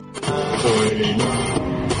More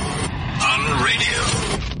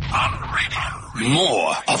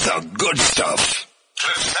of the good stuff.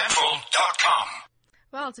 CliffCentral.com.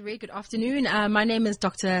 Well, it's a very good afternoon. My name is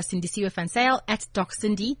Dr. Sindisiwe van Zyl at Doc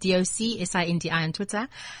Cindy, DOCSINDI on Twitter.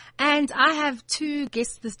 And I have two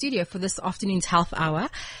guests in the studio for this afternoon's health hour.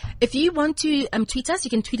 If you want to tweet us,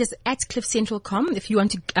 you can tweet us at CliffCentral.com. If you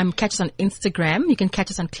want to catch us on Instagram, you can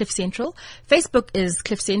catch us on Cliff Central. Facebook is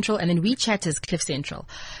Cliff Central, and then WeChat is Cliff Central.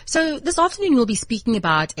 So this afternoon we'll be speaking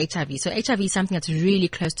about HIV. So HIV is something that's really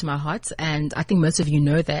close to my heart, and I think most of you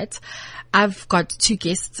know that. I've got two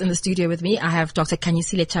guests in the studio with me. I have Dr.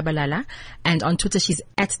 Khanyisile Tshabalala, and on Twitter she's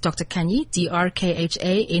at Dr. Khanyi,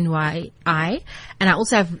 DRKHANYI. And I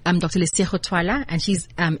also have Dr. Lesego Twala, and she's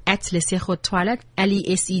at Lesego Twala,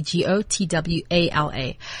 LESEGOTWALA.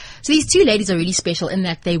 So these two ladies are really special in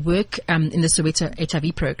that they work in the Soweto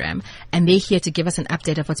HIV program, and they're here to give us an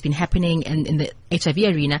update of what's been happening in the HIV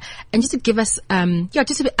arena, and just to give us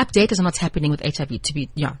just to update us on what's happening with HIV.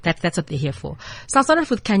 That's what they're here for. So I'll start off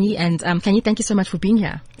with Khanyi, and Khanyi, thank you so much for being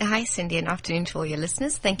here. Hi, Cindy, and afternoon to all your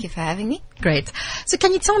listeners. Thank you for having me. Great. So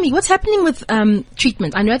can you tell me what's happening with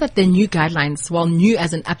treatment? I know that the new guidelines, new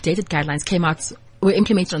as in updated guidelines, were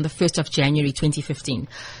implemented on the 1st of January 2015.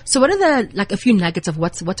 So what are a few nuggets of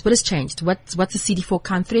what has changed? What's the CD4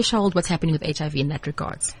 count threshold? What's happening with HIV in that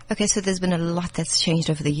regards? Okay, so there's been a lot that's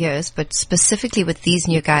changed over the years, but specifically with these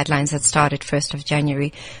new guidelines that started 1st of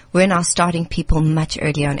January, we're now starting people much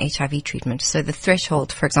earlier on HIV treatment. So the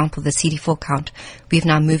threshold, for example, the CD4 count, we've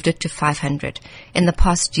now moved it to 500. In the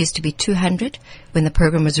past, it used to be 200. When the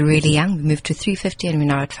program was really young, we moved to 350, and we're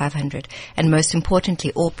now at 500. And most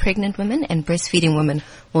importantly, all pregnant women and breastfeeding women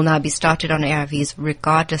will now be started on ARVs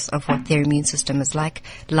regardless of what their immune system is like,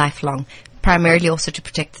 lifelong, primarily also to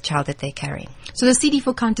protect the child that they're carrying. So the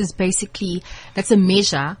CD4 count is basically, that's a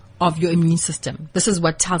measure of your immune system. This is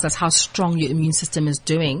what tells us how strong your immune system is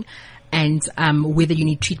doing and whether you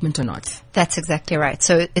need treatment or not. That's exactly right.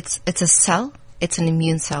 So it's a cell. It's an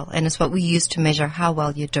immune cell, and it's what we use to measure how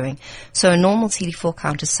well you're doing. So a normal CD4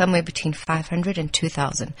 count is somewhere between 500 and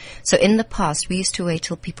 2,000. So in the past, we used to wait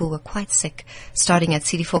till people were quite sick, starting at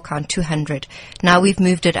CD4 count 200. Now we've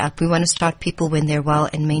moved it up. We want to start people when they're well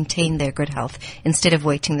and maintain their good health instead of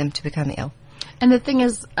waiting them to become ill. And the thing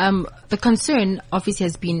is, the concern obviously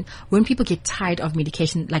has been when people get tired of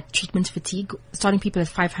medication, like treatment fatigue, starting people at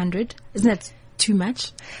 500, isn't that too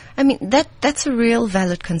much? I mean, that's a real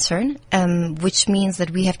valid concern, which means that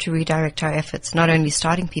we have to redirect our efforts, not only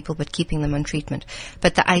starting people, but keeping them on treatment.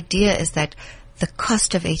 But the idea is that the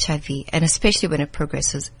cost of HIV, and especially when it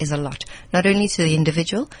progresses, is a lot. Not only to the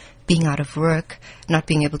individual, being out of work, not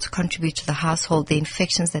being able to contribute to the household, the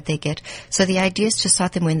infections that they get. So the idea is to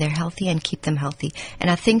start them when they're healthy and keep them healthy. And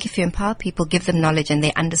I think if you empower people, give them knowledge, and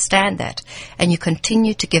they understand that, and you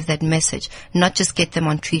continue to give that message, not just get them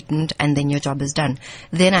on treatment and then your job is done,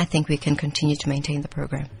 then I think we can continue to maintain the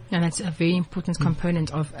program. And that's a very important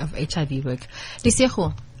component of HIV work.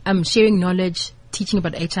 Lesego, sharing knowledge, teaching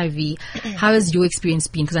about HIV. How has your experience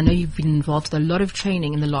been? Because I know you've been involved with a lot of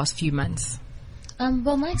training in the last few months.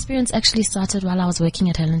 Well, my experience actually started while I was working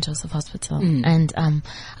at Helen Joseph Hospital. And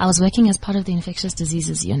I was working as part of the infectious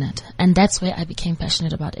diseases unit. And that's where I became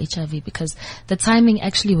passionate about HIV, because the timing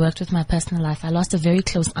actually worked with my personal life. I lost a very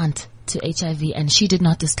close aunt to HIV, and she did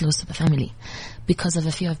not disclose to the family because of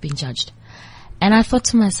a fear of being judged. And I thought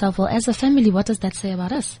to myself, well, as a family, what does that say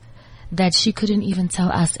about us? That she couldn't even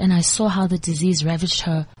tell us, and I saw how the disease ravaged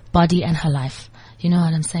her body and her life. You know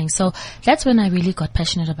what I'm saying? So that's when I really got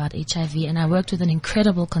passionate about HIV, and I worked with an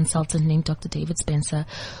incredible consultant named Dr. David Spencer,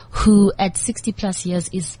 who at 60 plus years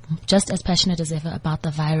is just as passionate as ever about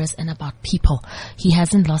the virus and about people. He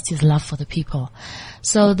hasn't lost his love for the people.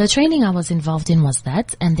 So the training I was involved in was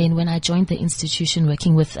that, and then when I joined the institution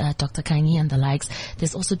working with Dr. Khanyi and the likes,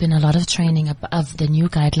 there's also been a lot of training of the new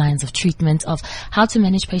guidelines of treatment, of how to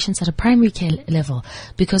manage patients at a primary care level,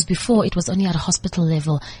 because before it was only at a hospital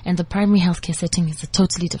level, and the primary healthcare setting is a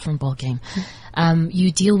totally different ballgame.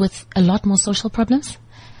 You deal with a lot more social problems,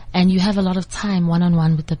 and you have a lot of time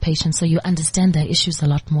one-on-one with the patient, so you understand their issues a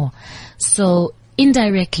lot more. So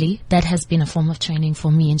indirectly, that has been a form of training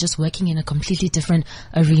for me, and just working in a completely different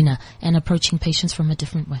arena and approaching patients from a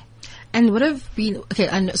different way. And what have been, okay,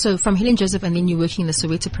 and so from Helen Joseph and then you're working in the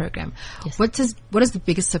Soweto program. Yes. What is the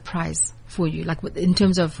biggest surprise for you? Like in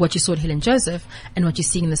terms of what you saw at Helen Joseph and what you're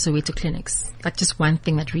seeing in the Soweto clinics? Like just one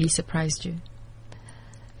thing that really surprised you?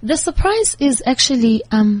 The surprise is actually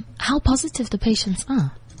how positive the patients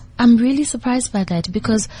are. I'm really surprised by that,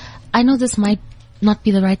 because I know this might not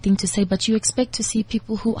be the right thing to say, but you expect to see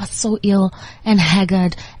people who are so ill and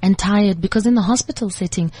haggard and tired, because in the hospital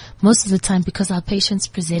setting, most of the time, because our patients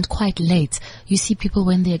present quite late, you see people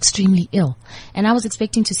when they're extremely ill. And I was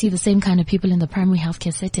expecting to see the same kind of people in the primary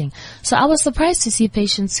healthcare setting. So I was surprised to see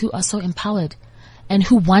patients who are so empowered and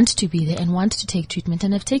who want to be there and want to take treatment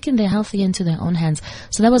and have taken their health into their own hands.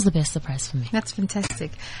 So that was the best surprise for me. That's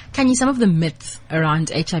fantastic. Can you some of the myths around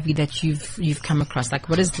HIV that you've come across? Like,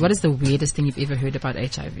 what is the weirdest thing you've ever heard about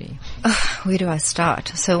HIV? Where do I start?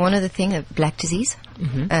 So one of the things, black disease.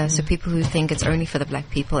 So people who think it's only for the black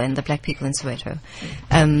people and the black people in Soweto.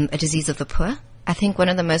 A disease of the poor. I think one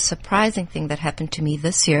of the most surprising thing that happened to me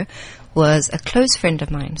this year was a close friend of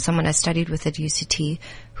mine, someone I studied with at UCT,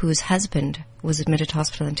 whose husband was admitted to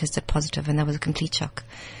hospital and tested positive, and that was a complete shock.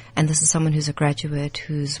 And this is someone who's a graduate,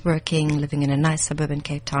 who's working, living in a nice suburb in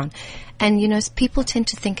Cape Town. And, people tend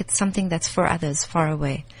to think it's something that's for others far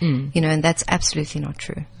away, and that's absolutely not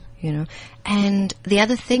true. And the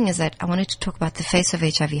other thing is that I wanted to talk about the face of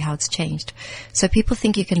HIV, how it's changed. So people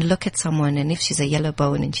think you can look at someone and if she's a yellow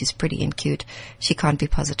bone and she's pretty and cute, she can't be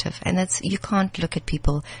positive. And you can't look at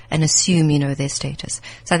people and assume you know their status.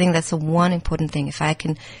 So I think that's the one important thing. If I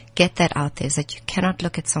can get that out there, is that you cannot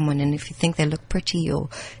look at someone and if you think they look pretty or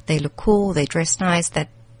they look cool, they dress nice, that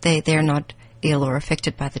they're not ill or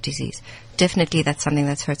affected by the disease. Definitely that's something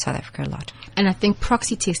that's hurt South Africa a lot. And I think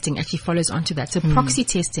proxy testing actually follows onto that. So proxy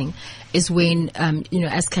testing is when,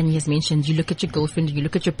 as Kanye has mentioned, you look at your girlfriend, you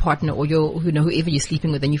look at your partner or whoever you're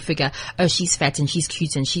sleeping with and you figure, oh, she's fat and she's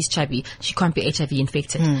cute and she's chubby. She can't be HIV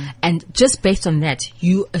infected. And just based on that,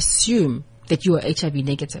 you assume that you are HIV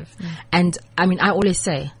negative. And I always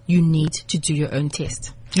say you need to do your own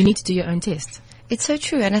test. You need to do your own test. It's so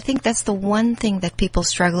true, and I think that's the one thing that people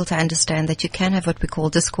struggle to understand, that you can have what we call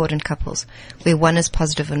discordant couples, where one is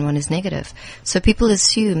positive and one is negative. So people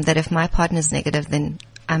assume that if my partner is negative, then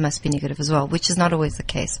I must be negative as well, which is not always the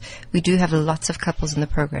case. We do have lots of couples in the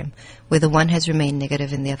program where the one has remained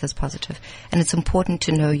negative and the other is positive. And it's important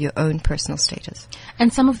to know your own personal status.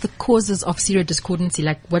 And some of the causes of serodiscordancy,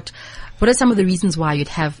 like what are some of the reasons why you'd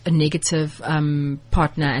have a negative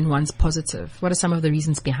partner and one's positive? What are some of the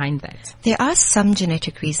reasons behind that? There are some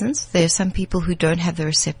genetic reasons. There are some people who don't have the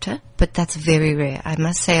receptor, but that's very rare. I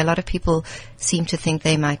must say a lot of people seem to think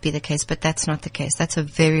they might be the case, but that's not the case. That's a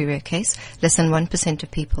very rare case. Less than 1%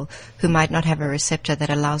 of people who might not have a receptor that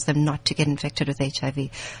allows them not to get infected with HIV.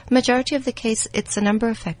 Majority of the case, it's a number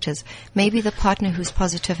of factors. Maybe the partner who's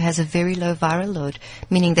positive has a very low viral load,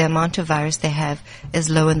 meaning the amount of virus they have is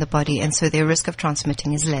low in the body, and so their risk of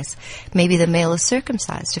transmitting is less. Maybe the male is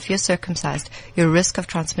circumcised. If you're circumcised, your risk of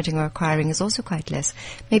transmitting or acquiring is also quite less.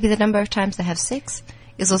 Maybe the number of times they have sex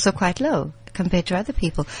is also quite low compared to other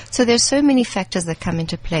people. So there's so many factors that come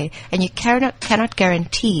into play, and you cannot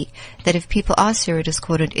guarantee that if people are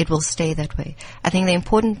serodiscordant, it will stay that way. I think the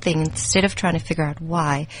important thing, instead of trying to figure out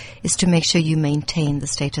why, is to make sure you maintain the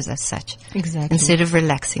status as such. Exactly. Instead of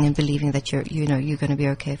relaxing and believing that you're going to be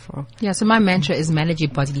okay for all. Yeah, so my mantra is manage your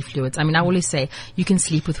bodily fluids. I always say you can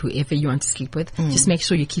sleep with whoever you want to sleep with. Just make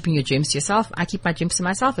sure you're keeping your germs to yourself. I keep my germs to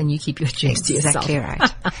myself and you keep your germs to yourself. Exactly right.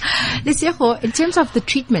 Lesego, in terms of the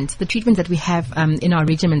treatment that we have in our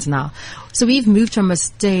regimens now. So we've moved from a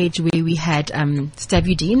stage where we had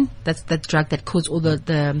Stavudine, that's the drug that caused all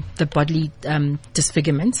the bodily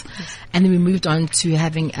disfigurements. Yes. And then we moved on to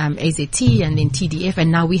having AZT and then TDF,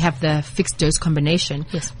 and now we have the fixed dose combination,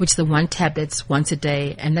 which is the 1 tablets once a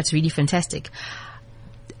day, and that's really fantastic.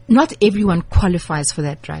 Not everyone qualifies for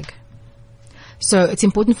that drug. So it's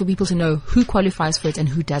important for people to know who qualifies for it and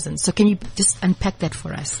who doesn't. So can you just unpack that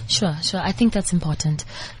for us? Sure. I think that's important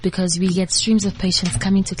because we get streams of patients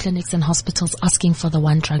coming to clinics and hospitals asking for the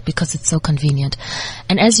one drug because it's so convenient.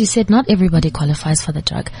 And as you said, not everybody qualifies for the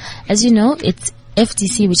drug. As you know, it's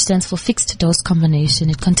FDC, which stands for fixed dose combination.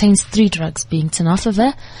 It contains 3 drugs, being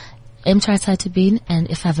tenofovir, emtricitabine, and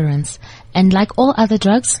efavirenz. And like all other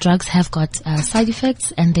drugs have got side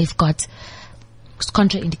effects, and they've got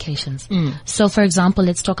contraindications. So, for example,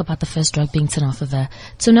 let's talk about the first drug being tenofovir.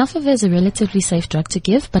 Tenofovir is a relatively safe drug to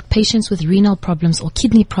give, but patients with renal problems or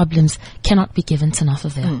kidney problems cannot be given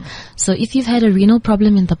tenofovir. So if you've had a renal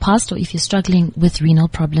problem in the past, or if you're struggling with renal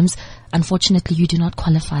problems, unfortunately you do not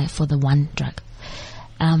qualify for the one drug.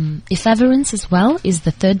 Efavirenz as well is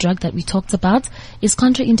the third drug that we talked about, is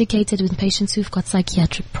contraindicated with patients who've got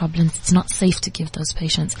psychiatric problems. It's not safe to give those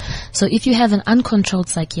patients. So if you have an uncontrolled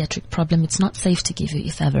psychiatric problem, it's not safe to give you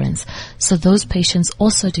efavirenz. So those patients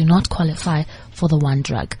also do not qualify for the one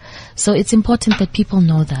drug. So it's important that people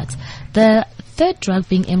know that. The third drug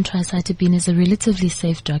being emtricitabine is a relatively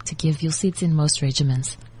safe drug to give. You'll see it's in most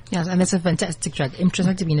regimens. Yeah, and that's a fantastic drug.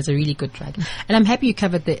 Emtricitabine is a really good drug, and I'm happy you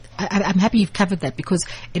covered that. I'm happy you've covered that because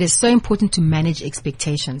it is so important to manage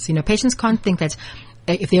expectations. You know, patients can't think that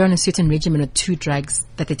if they're on a certain regimen of 2 drugs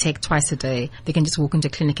that they take twice a day, they can just walk into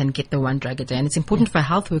a clinic and get the 1 drug a day. And it's important for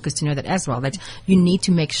health workers to know that as well, that you need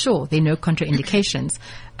to make sure there are no contraindications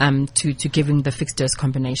to giving the fixed dose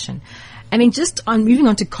combination. I mean, just on moving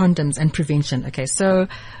on to condoms and prevention. Okay, so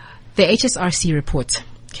the HSRC report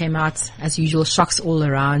came out, as usual, shocks all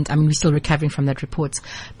around. I mean, we're still recovering from that report.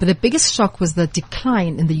 But the biggest shock was the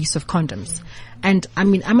decline in the use of condoms. And I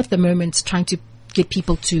mean, I'm at the moment trying to get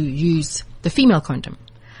people to use the female condom.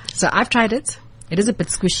 So I've tried it. It is a bit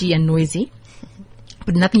squishy and noisy,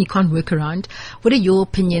 but nothing you can't work around. What are your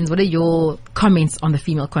opinions? What are your comments on the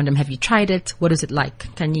female condom? Have you tried it? What is it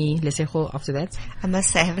like? Can you, Lesego, after that? I must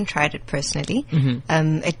say I haven't tried it personally.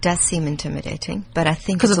 It does seem intimidating, but I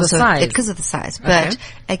think Because of the size. Because of the size. Okay. But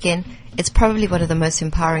again, it's probably one of the most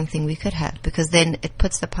empowering thing we could have, because then it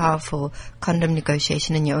puts the power for condom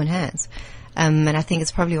negotiation in your own hands. And I think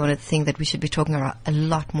it's probably one of the things that we should be talking about a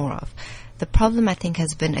lot more of. The problem, I think,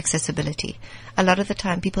 has been accessibility. A lot of the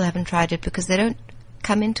time people haven't tried it because they don't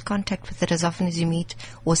come into contact with it as often as you meet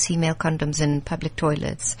or see male condoms in public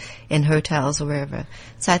toilets, in hotels or wherever.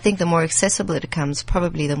 So I think the more accessible it becomes,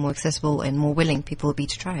 probably the more accessible and more willing people will be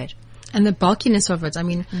to try it. And the bulkiness of it. I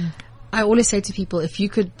mean, I always say to people, if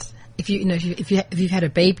you've had a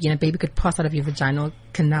baby and a baby could pass out of your vaginal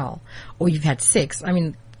canal, or you've had sex, I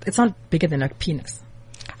mean, it's not bigger than a penis.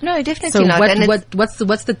 No, definitely So not. And what's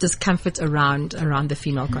the discomfort around the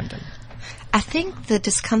female condom? I think the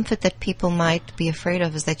discomfort that people might be afraid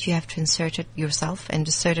of is that you have to insert it yourself and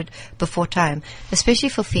insert it before time, especially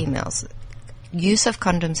for females. Use of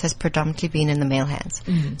condoms has predominantly been in the male hands.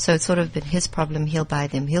 So it's sort of been his problem. He'll buy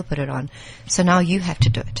them. He'll put it on. So now you have to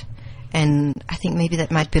do it. And I think maybe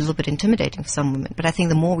that might be a little bit intimidating for some women. But I think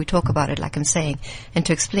the more we talk about it, like I'm saying, and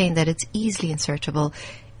to explain that it's easily insertable.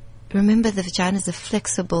 Remember, the vagina is a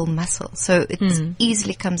flexible muscle, so it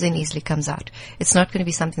easily comes in, easily comes out. It's not going to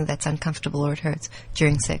be something that's uncomfortable or it hurts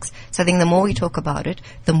during sex. So I think the more we talk about it,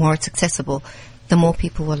 the more it's accessible, the more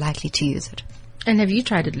people are likely to use it. And have you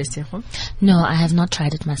tried it, Lesego? No, I have not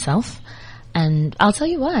tried it myself. And I'll tell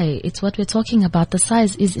you why. It's what we're talking about. The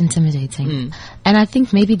size is intimidating. And I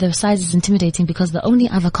think maybe the size is intimidating because the only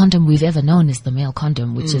other condom we've ever known is the male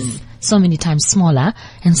condom, which is so many times smaller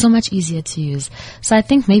and so much easier to use. So I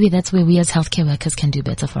think maybe that's where we as healthcare workers can do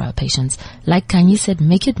better for our patients. Like Kanye said,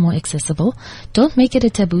 make it more accessible. Don't make it a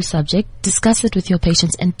taboo subject. Discuss it with your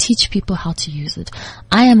patients and teach people how to use it.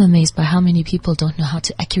 I am amazed by how many people don't know how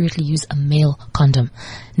to accurately use a male condom,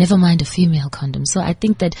 never mind a female condom. So I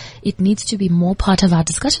think that it needs to be more part of our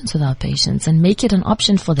discussions with our patients and make it an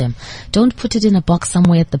option for them. Don't put it in a box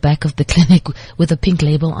somewhere at the back of the clinic with a pink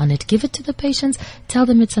label on it. Give it to the patients, tell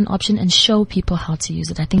them it's an option, and show people how to use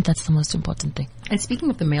it. I think that's the most important thing. And speaking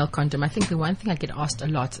of the male condom, I think the one thing I get asked a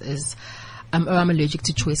lot is, I'm allergic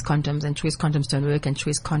to choice condoms, and choice condoms don't work, and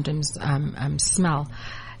choice condoms smell.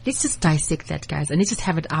 Let's just dissect that, guys, and let's just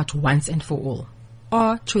have it out once and for all.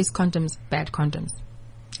 Are choice condoms bad condoms?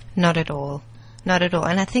 Not at all. Not at all.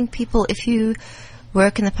 And I think people, if you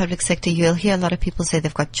work in the public sector, you'll hear a lot of people say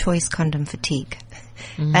they've got choice condom fatigue.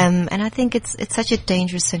 And I think it's such a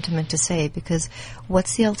dangerous sentiment to say, because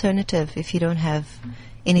what's the alternative if you don't have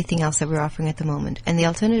anything else that we're offering at the moment? And the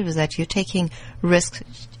alternative is that you're taking risks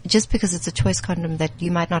just because it's a choice condom that you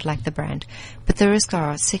might not like the brand. But the risks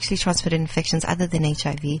are sexually transmitted infections other than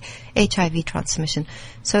HIV transmission.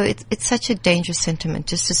 So it's such a dangerous sentiment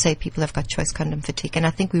just to say people have got choice condom fatigue. And I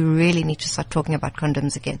think we really need to start talking about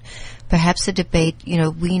condoms again. Perhaps the debate,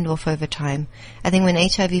 weaned off over time. I think when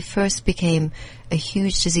HIV first became a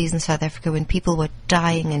huge disease in South Africa, when people were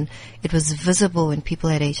dying and it was visible when people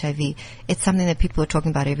had HIV, it's something that people were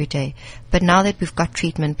talking about every day. But now that we've got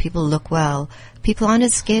treatment, people look well, people aren't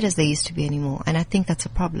as scared as they used to be anymore. And I think that's a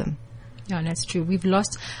problem. Yeah, that's true. We've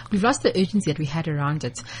lost the urgency that we had around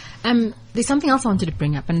it. There's something else I wanted to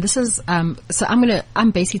bring up, and this is, so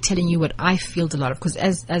I'm basically telling you what I field a lot of, because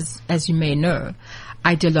as you may know,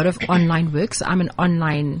 I do a lot of online work. So I'm an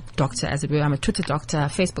online doctor, as it were. I'm a Twitter doctor,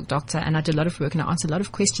 Facebook doctor, and I do a lot of work and I answer a lot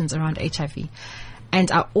of questions around HIV. And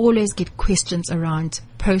I always get questions around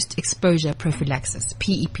post-exposure prophylaxis,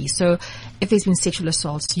 PEP. So if there's been sexual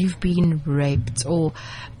assaults, you've been raped, or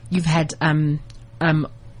you've had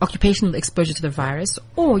occupational exposure to the virus,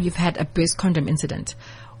 or you've had a burst condom incident,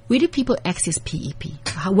 where do people access PEP?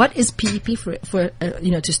 What is PEP for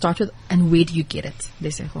to start with, and where do you get it?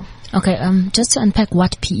 Okay, just to unpack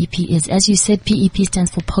what PEP is. As you said, PEP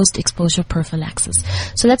stands for post-exposure prophylaxis.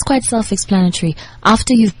 So that's quite self-explanatory.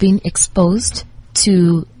 After you've been exposed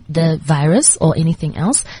to the virus or anything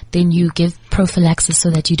else, then you give prophylaxis so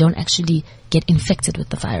that you don't actually get infected with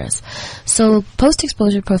the virus. So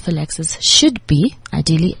post-exposure prophylaxis should be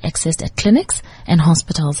ideally accessed at clinics and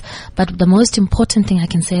hospitals. But the most important thing I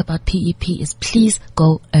can say about PEP is please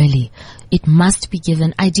go early. It must be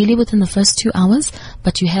given ideally within the first 2 hours,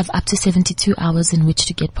 but you have up to 72 hours in which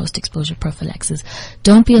to get post-exposure prophylaxis.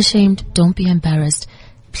 Don't be ashamed. Don't be embarrassed.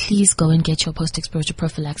 Please go and get your post-exposure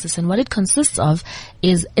prophylaxis. And what it consists of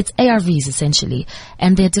is, it's ARVs essentially.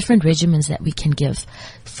 And there are different regimens that we can give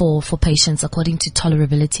for patients according to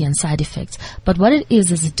tolerability and side effects. But what it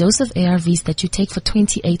is a dose of ARVs that you take for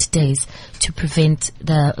 28 days to prevent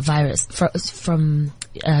the virus from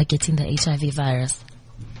getting the HIV virus.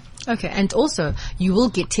 Okay, and also you will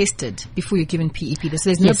get tested before you're given PEP.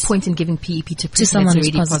 So there's no point in giving PEP to a person someone that's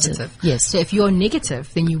who's already positive. Yes. So if you're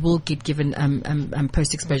negative, then you will get given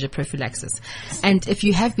post-exposure prophylaxis. And if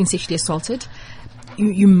you have been sexually assaulted,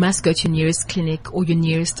 you must go to your nearest clinic or your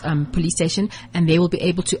nearest police station, and they will be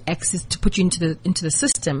able to put you into the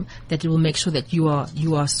system that will make sure that you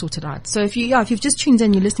are sorted out. So if you've just tuned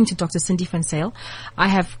in, you're listening to Dr. Cindy van Zyl. I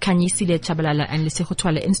have Kanyisile Chabalala and Lesego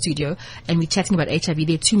Twala in studio, and we're chatting about HIV.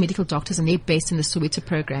 They're two medical doctors, and they're based in the Soweto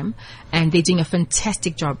program, and they're doing a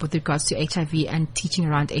fantastic job with regards to HIV and teaching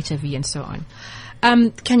around HIV and so on.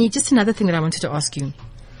 Just another thing that I wanted to ask you.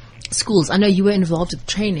 Schools. I know you were involved with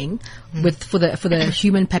training for the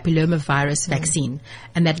human papilloma virus vaccine,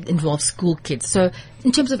 and that involves school kids. So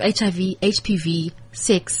in terms of HIV, HPV,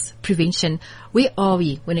 sex prevention, where are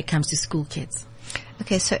we when it comes to school kids?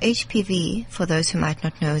 Okay, so HPV, for those who might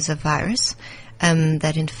not know, is a virus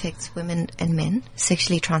that infects women and men,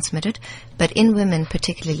 sexually transmitted. But in women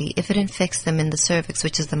particularly, if it infects them in the cervix,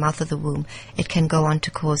 which is the mouth of the womb, it can go on to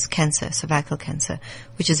cause cancer, cervical cancer,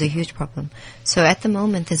 which is a huge problem. So at the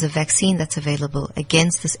moment, there's a vaccine that's available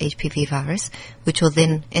against this HPV virus, which will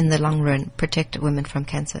then, in the long run, protect women from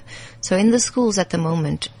cancer. So in the schools at the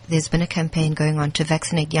moment, there's been a campaign going on to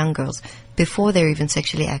vaccinate young girls before they're even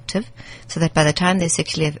sexually active, so that by the time they're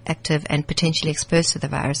sexually active and potentially exposed to the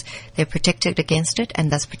virus, they're protected against it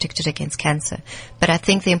and thus protected against cancer. But I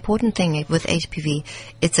think the important thing with HPV,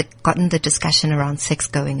 it's gotten the discussion around sex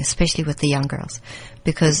going, especially with the young girls.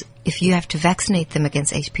 Because if you have to vaccinate them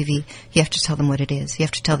against HPV, you have to tell them what it is. You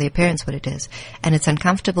have to tell their parents what it is. And it's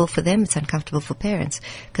uncomfortable for them, it's uncomfortable for parents.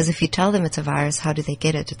 Because if you tell them it's a virus, how do they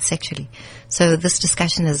get it? It's sexually. So this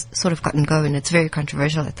discussion has sort of gotten going. It's very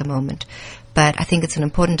controversial at the moment. But I think it's an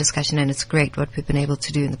important discussion, and it's great what we've been able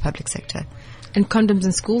to do in the public sector. And condoms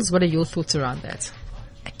in schools, what are your thoughts around that?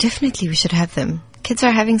 Definitely we should have them. Kids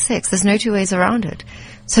are having sex. There's no two ways around it.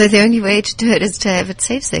 So the only way to do it is to have it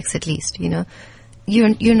safe sex, at least, you know.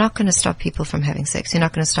 You're not going to stop people from having sex. You're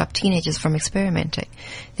not going to stop teenagers from experimenting.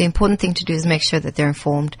 The important thing to do is make sure that they're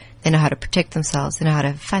informed, they know how to protect themselves, they know how to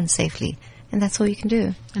have fun safely. And that's all you can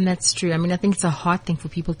do. And that's true. I mean, I think it's a hard pill for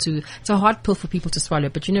people to swallow,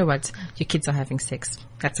 but you know what? Your kids are having sex.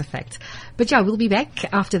 That's a fact. But yeah, we'll be back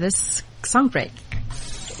after this song break.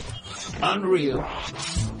 Unreal,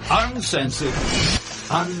 uncensored,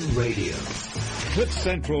 unradio.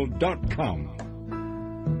 CliffCentral.com.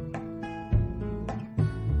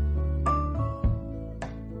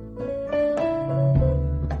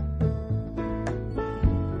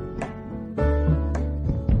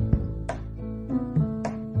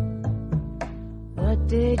 What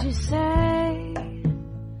did you say?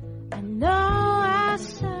 I know I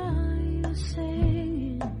saw you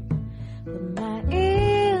singing, but my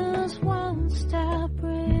ears won't stop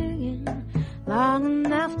ringing long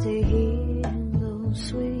enough to hear those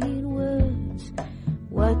sweet words.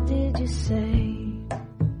 What did you say?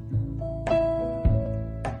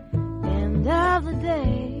 End of the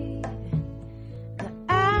day, the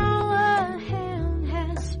hour hand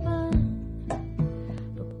has spun,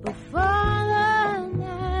 but before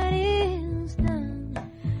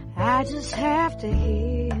I just have to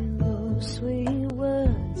hear those sweet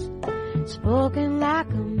words spoken like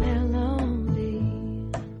a melody.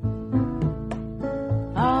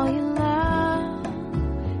 All you love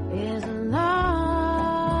is a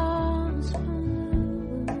lost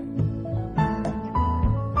balloon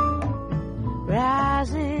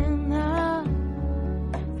rising up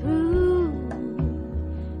through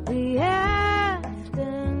the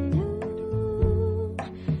afternoon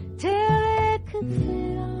till it could feel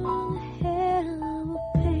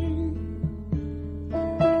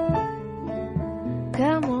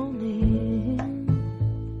come on in.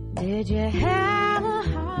 Did you have a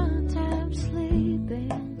hard time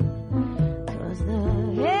sleeping? 'Cause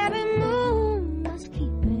the heavy moon was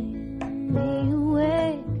keeping me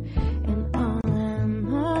awake and on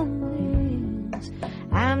my wings.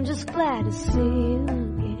 I'm just glad to see you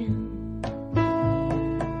again.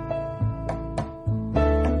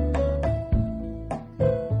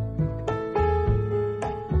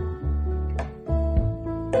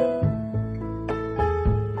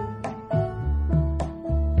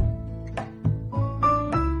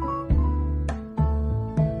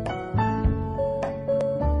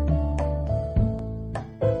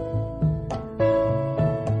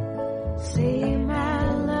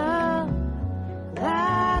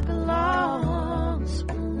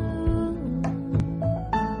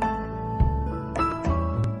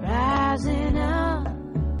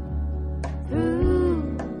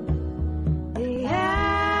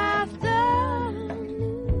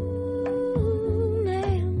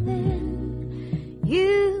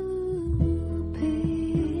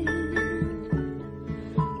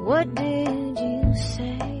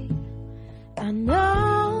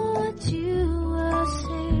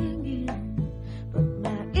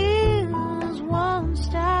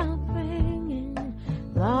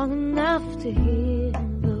 long enough to hear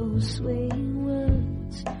those sweet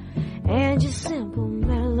words and your simple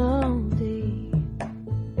melody.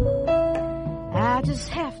 I just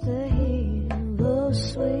have to hear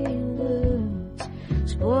those sweet words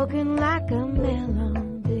spoken like a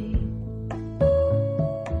melody.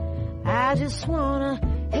 I just wanna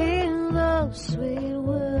hear those sweet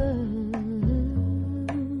words.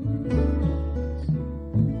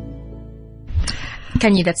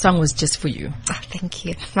 Kanye, that song was just for you. Oh, thank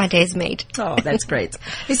you. My day's made. Oh, that's great.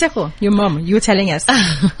 Liseko, your mom, you were telling us.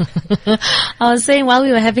 I was saying while we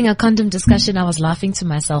were having a condom discussion, I was laughing to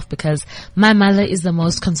myself because my mother is the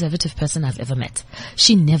most conservative person I've ever met.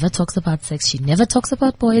 She never talks about sex. She never talks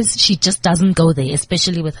about boys. She just doesn't go there,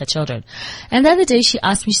 especially with her children. And the other day she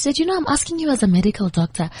asked me, she said, I'm asking you as a medical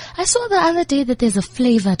doctor. I saw the other day that there's a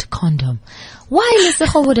flavored condom. Why,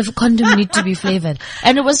 Lesego, would a condom need to be flavored?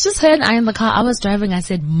 And it was just her and I in the car. I was driving. I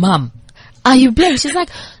said, Mom, are you blank? She's like,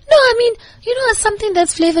 no, I mean, something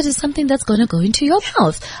that's flavored is something that's going to go into your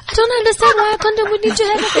mouth. I don't understand why a condom would need to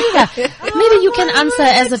have a flavor. Maybe you can answer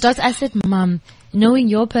as a doctor. I said, Mom, knowing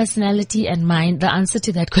your personality and mine, the answer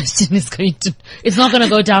to that question is it's not going to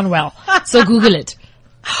go down well. So Google it.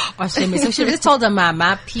 Oh, shame. So she just told her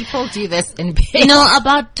mama, people do this in bed.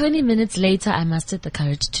 About 20 minutes later, I mustered the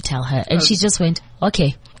courage to tell her. And she just went,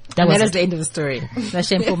 okay. That was the end of the story. No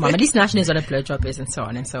shame for mom. At least now she knows what a blowjob is and so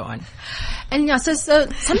on and so on. And yeah, so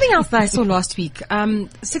something else that I saw last week,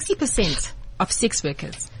 60% of sex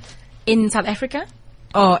workers in South Africa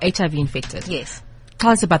are HIV infected. Yes.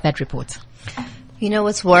 Tell us about that report.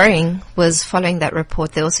 What's worrying was following that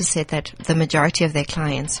report, they also said that the majority of their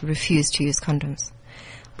clients refuse to use condoms,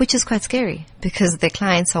 which is quite scary because their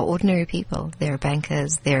clients are ordinary people. They're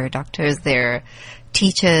bankers, they're doctors, they're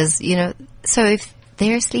teachers, So if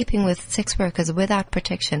they're sleeping with sex workers without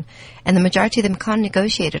protection, and the majority of them can't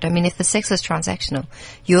negotiate it. I mean, if the sex is transactional,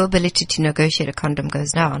 your ability to negotiate a condom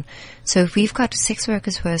goes down. So if we've got sex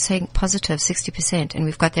workers who are saying positive 60%, and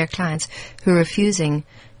we've got their clients who are refusing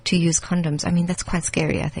to use condoms, I mean, that's quite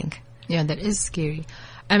scary, I think. Yeah, that is scary.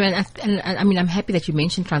 I mean, I'm happy that you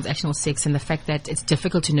mentioned transactional sex and the fact that it's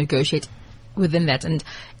difficult to negotiate within that. And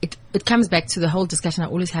it comes back to the whole discussion I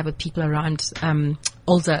always have with people around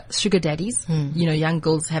older sugar daddies, young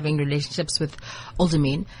girls having relationships with older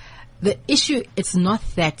men. The issue, it's not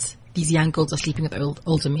that these young girls are sleeping with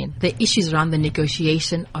older men. The issue is around the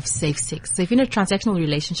negotiation of safe sex. So if you're in a transactional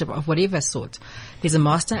relationship of whatever sort, there's a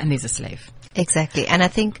master and there's a slave. Exactly. And I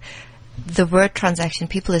think the word transaction,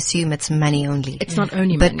 people assume it's money only. It's not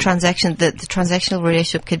only but money. The transactional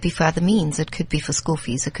relationship could be for other means. It could be for school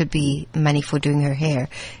fees. It could be money for doing her hair.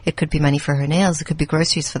 It could be money for her nails. It could be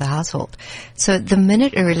groceries for the household. So the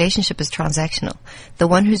minute a relationship is transactional, the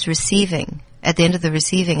one who's receiving, at the end of the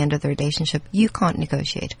receiving end of the relationship, you can't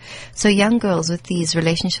negotiate. So young girls with these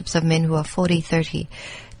relationships of men who are 40, 30,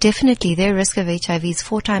 definitely their risk of HIV is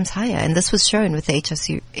 4 times higher. And this was shown with the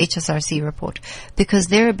HSRC report because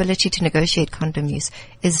their ability to negotiate condom use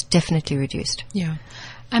is definitely reduced. Yeah.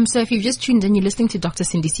 So if you've just tuned in, you're listening to Dr.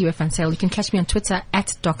 Sindisiwe van Zyl. You can catch me on Twitter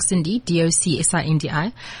at DocCindy,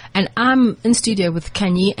 DocSindi. And I'm in studio with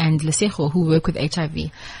Kanye and Lesego, who work with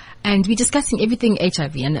HIV. And we're discussing everything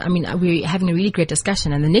HIV. And I mean, we're having a really great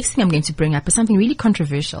discussion. And the next thing I'm going to bring up is something really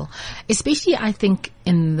controversial, especially I think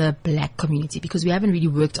in the black community, because we haven't really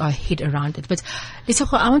worked our head around it. But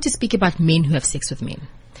Lesego, I want to speak about men who have sex with men.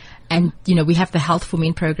 And, we have the Health for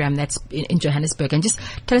Men program that's in Johannesburg. And just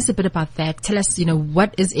tell us a bit about that. Tell us,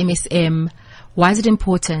 what is MSM? Why is it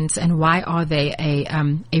important? And why are they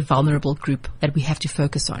a vulnerable group that we have to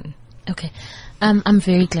focus on? Okay. I'm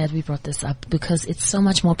very glad we brought this up because it's so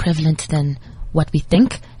much more prevalent than what we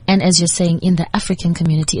think. And as you're saying, in the African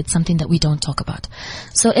community, it's something that we don't talk about.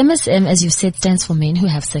 So MSM, as you said, stands for men who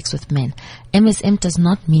have sex with men. MSM does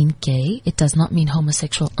not mean gay. It does not mean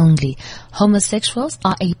homosexual only. Homosexuals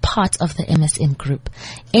are a part of the MSM group.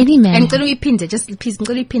 Any man... And please,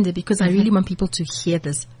 because I really want people to hear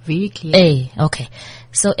this very clearly. Okay.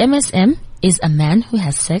 So MSM is a man who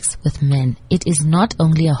has sex with men. It is not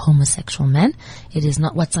only a homosexual man. It is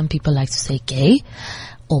not what some people like to say gay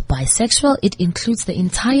or bisexual. It includes the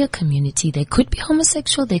entire community. They could be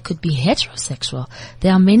homosexual. They could be heterosexual.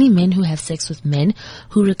 There are many men who have sex with men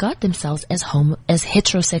who regard themselves as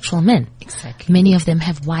heterosexual men. Exactly. Many of them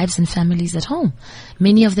have wives and families at home.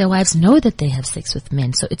 Many of their wives know that they have sex with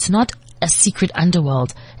men. So it's not a secret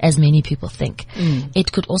underworld as many people think.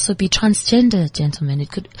 It could also be transgender gentlemen.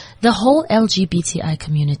 The whole LGBTI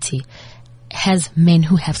community has men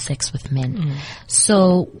who have sex with men.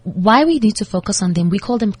 So why we need to focus on them, we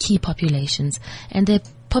call them key populations, and they're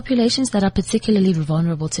populations that are particularly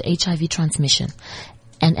vulnerable to HIV transmission.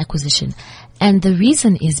 and acquisition. And the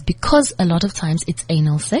reason is because a lot of times it's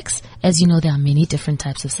anal sex. As you know, there are many different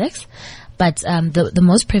types of sex, but the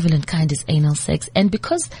most prevalent kind is anal sex. And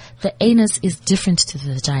because the anus is different to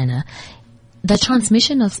the vagina, the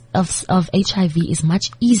transmission of HIV is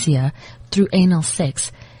much easier through anal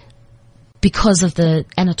sex because of the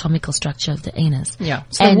anatomical structure of the anus. Yeah.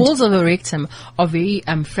 So the walls of the rectum are very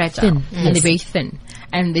fragile Thin, and yes. they're very thin.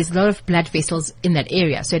 And there's a lot of blood vessels in that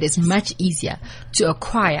area. So it is much easier to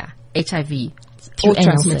acquire HIV Through or anal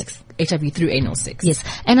transmit sex. HIV through anal sex. Yes.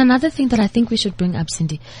 And another thing that I think we should bring up,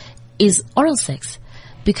 Cindy, is oral sex.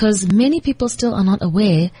 Because many people still are not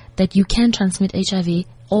aware that you can transmit HIV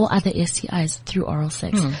or other STIs through oral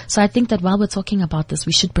sex. So I think that while we're talking about this,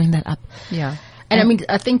 we should bring that up. Yeah. And I mean,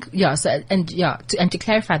 I think, to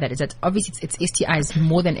clarify that is that obviously it's STIs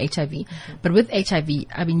more than HIV, but with HIV,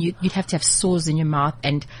 I mean, you'd have to have sores in your mouth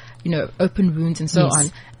and, open wounds and so Yes.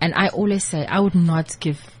 on. And I always say I would not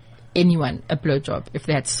give anyone a blowjob if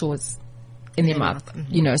they had sores in their mouth,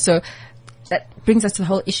 so that brings us to the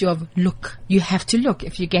whole issue of look. You have to look.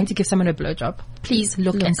 If you're going to give someone a blowjob, please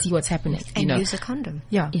look and see what's happening. And use a condom.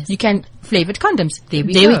 Yeah. Yes. You can flavored condoms. There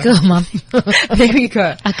we There we go, Mom. There we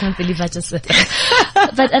go. I can't believe I just said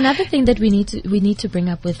that. But another thing that we need to bring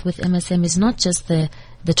up with MSM is not just the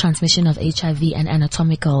transmission of HIV and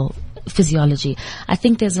anatomical physiology. I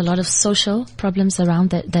think there's a lot of social problems around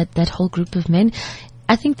that whole group of men.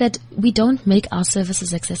 I think that we don't make our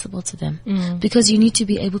services accessible to them because you need to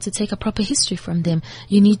be able to take a proper history from them.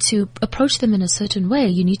 You need to approach them in a certain way.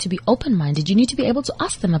 You need to be open-minded. You need to be able to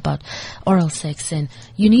ask them about oral sex, and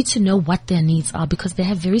you need to know what their needs are because they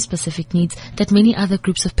have very specific needs that many other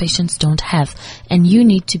groups of patients don't have. And you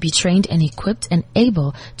need to be trained and equipped and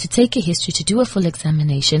able to take a history, to do a full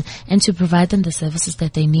examination, and to provide them the services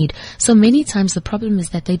that they need. So many times the problem is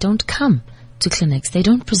that they don't come to clinics. They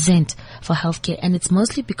don't present for healthcare, and it's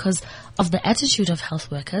mostly because of the attitude of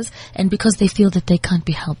health workers and because they feel that they can't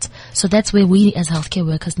be helped. So that's where we as healthcare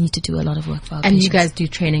workers need to do a lot of work for our And patients. you guys do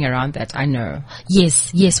training around that, I know.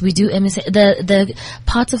 Yes, we do MSA. The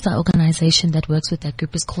part of the organization that works with that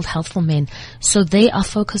group is called Health for Men. So they are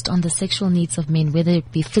focused on the sexual needs of men, whether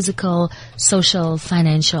it be physical, social,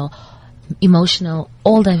 financial, emotional,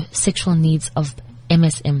 all the sexual needs of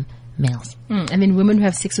MSM males. And then women who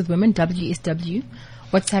have sex with women, WSW,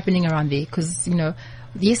 what's happening around there? Because,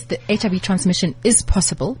 yes, the HIV transmission is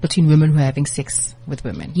possible between women who are having sex with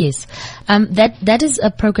women. Yes. That is a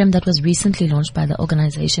program that was recently launched by the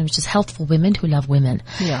organization, which is Health for Women Who Love Women.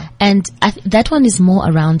 Yeah. And that one is more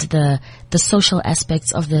around the social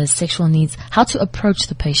aspects of the sexual needs, how to approach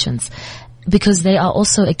the patients, because they are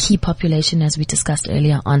also a key population, as we discussed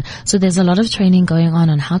earlier on. So there's a lot of training going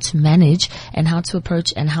on how to manage and how to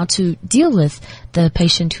approach and how to deal with the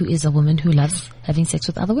patient who is a woman who loves having sex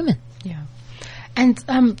with other women. Yeah. And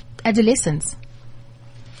adolescents.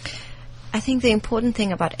 I think the important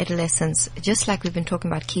thing about adolescents, just like we've been talking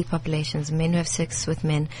about key populations, men who have sex with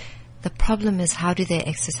men, the problem is how do they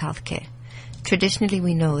access healthcare? Traditionally,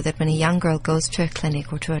 we know that when a young girl goes to a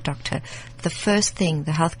clinic or to a doctor, the first thing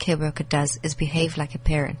the healthcare worker does is behave like a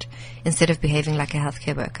parent instead of behaving like a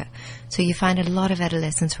healthcare worker. So you find a lot of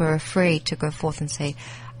adolescents who are afraid to go forth and say,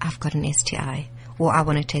 I've got an STI, or I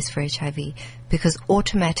want to test for HIV, because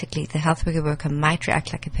automatically the healthcare worker might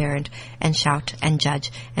react like a parent and shout and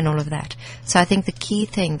judge and all of that. So I think the key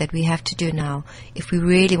thing that we have to do now, if we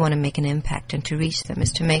really want to make an impact and to reach them,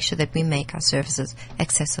 is to make sure that we make our services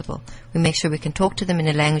accessible. We make sure we can talk to them in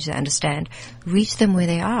a language they understand, reach them where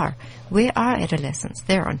they are. Where are adolescents?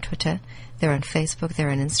 They're on Twitter, they're on Facebook,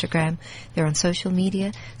 they're on Instagram, they're on social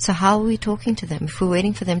media. So how are we talking to them? If we're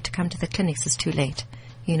waiting for them to come to the clinics, it's too late.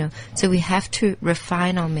 So we have to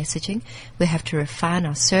refine our messaging. We have to refine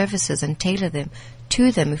our services and tailor them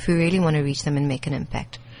to them if we really want to reach them and make an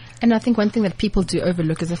impact. And I think one thing that people do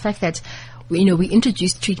overlook is the fact that, we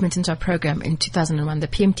introduced treatment into our program in 2001. The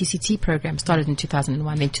PMTCT program started in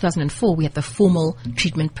 2001. Then in 2004, we had the formal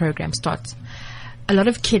treatment program start. A lot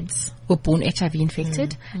of kids were born HIV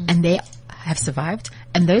infected and they have survived.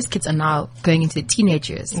 And those kids are now going into their teenage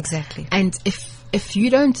years. Exactly. And if you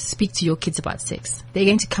don't speak to your kids about sex, they're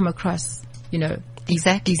going to come across,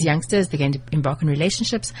 these youngsters, they're going to embark on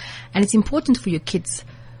relationships. And it's important for your kids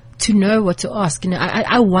to know what to ask.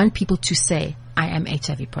 I want people to say, I am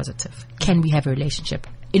HIV positive. Can we have a relationship?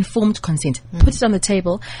 Informed consent. Put it on the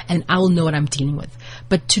table and I will know what I'm dealing with.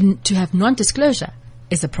 But to have non-disclosure,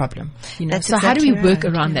 is a problem. You know, That's so how do we exactly work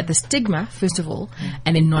right, around that? The stigma, first of all,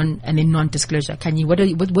 and then non-disclosure. Kanye, what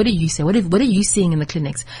do you say? What are you seeing in the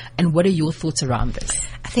clinics, and what are your thoughts around this?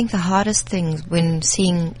 I think the hardest thing when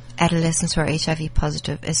seeing adolescents who are HIV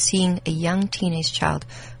positive is seeing a young teenage child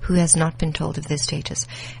who has not been told of their status.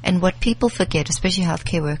 And what people forget, especially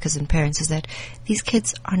healthcare workers and parents, is that these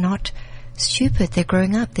kids are not stupid. They're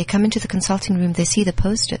growing up. They come into the consulting room. They see the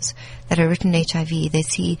posters that are written HIV. They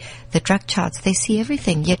see the drug charts. They see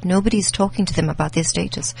everything, yet nobody's talking to them about their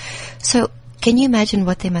status. So can you imagine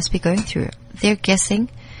what they must be going through? They're guessing.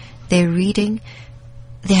 They're reading.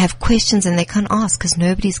 They have questions and they can't ask because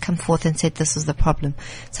nobody's come forth and said this is the problem.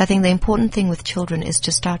 So I think the important thing with children is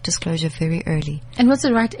to start disclosure very early. And what's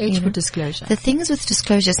the right age for disclosure? The thing is with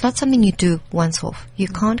disclosure, it's not something you do once off. You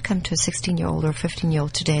can't come to a 16-year-old or a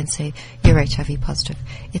 15-year-old today and say, you're HIV positive.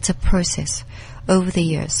 It's a process over the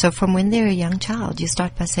years. So from when they're a young child, you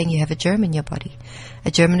start by saying you have a germ in your body.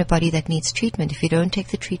 A germ in a body that needs treatment. If you don't take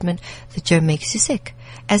the treatment, the germ makes you sick.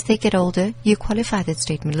 As they get older, you qualify that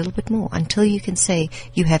statement a little bit more until you can say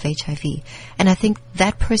you have HIV. And I think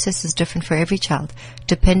that process is different for every child,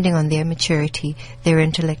 depending on their maturity, their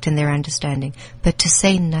intellect, and their understanding. But to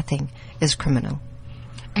say nothing is criminal.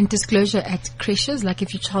 And disclosure at creches, like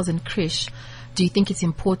if your child's in creche, do you think it's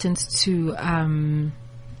important to,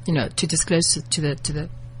 to disclose to the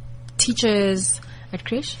teachers at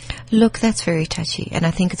creche? Look, that's very touchy, and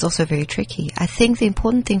I think it's also very tricky. I think the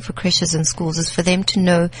important thing for creches and schools is for them to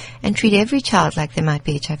know and treat every child like they might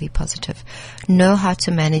be HIV positive. Know how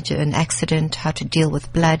to manage an accident, how to deal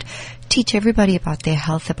with blood, teach everybody about their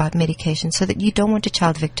health, about medication, so that you don't want a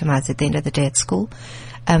child victimized at the end of the day at school.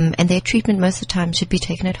 And their treatment most of the time should be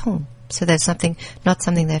taken at home. So that's not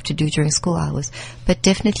something they have to do during school hours. But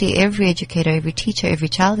definitely every educator, every teacher, every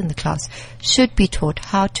child in the class should be taught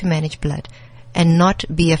how to manage blood and not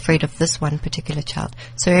be afraid of this one particular child.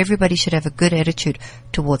 So everybody should have a good attitude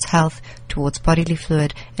towards health, towards bodily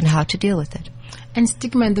fluid, and how to deal with it. And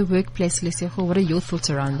stigma in the workplace, Lesego, what are your thoughts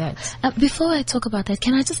around that? Before I talk about that,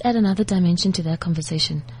 can I just add another dimension to that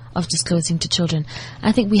conversation of disclosing to children?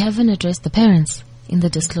 I think we haven't addressed the parents in the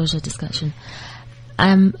disclosure discussion.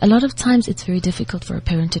 A lot of times it's very difficult for a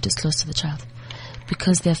parent to disclose to the child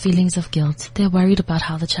because there are feelings of guilt. They're worried about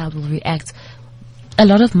how the child will react. A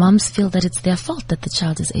lot of moms feel that it's their fault that the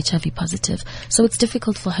child is HIV positive, so it's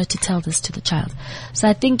difficult for her to tell this to the child. So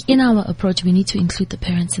I think in our approach we need to include the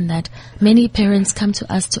parents in that. Many parents come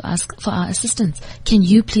to us to ask for our assistance. Can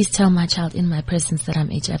you please tell my child in my presence that I'm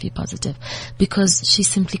HIV positive? Because she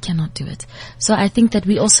simply cannot do it. So I think that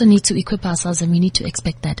we also need to equip ourselves and we need to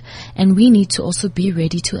expect that. And we need to also be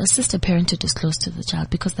ready to assist a parent to disclose to the child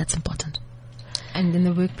because that's important. And in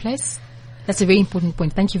the workplace? That's a very important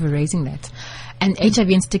point. Thank you for raising that. And HIV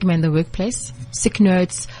and stigma in the workplace, sick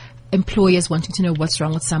notes, employers wanting to know what's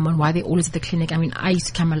wrong with someone, why they're always at the clinic. I mean, I used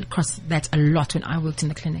to come across that a lot when I worked in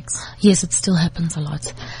the clinics. Yes, it still happens a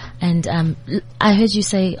lot. And I heard you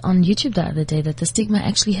say on YouTube the other day that the stigma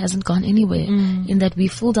actually hasn't gone anywhere, in that we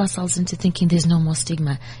fooled ourselves into thinking there's no more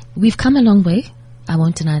stigma. We've come a long way. I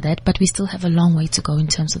won't deny that, but we still have a long way to go in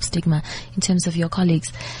terms of stigma, in terms of your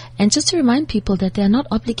colleagues. And just to remind people that they are not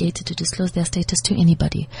obligated to disclose their status to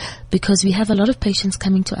anybody, because we have a lot of patients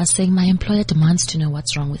coming to us saying, my employer demands to know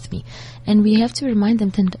what's wrong with me. And we have to remind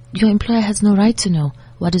them that your employer has no right to know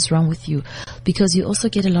what is wrong with you, because you also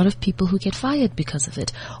get a lot of people who get fired because of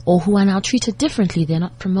it, or who are now treated differently. They're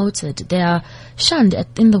not promoted. They are shunned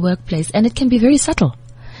in the workplace, and it can be very subtle.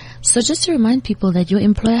 So just to remind people that your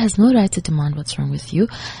employer has no right to demand what's wrong with you.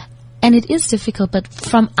 And it is difficult, but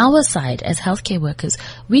from our side as healthcare workers,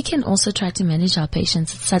 we can also try to manage our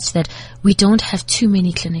patients such that we don't have too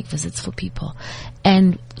many clinic visits for people.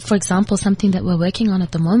 And for example, something that we're working on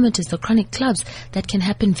at the moment is the chronic clubs that can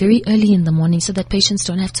happen very early in the morning so that patients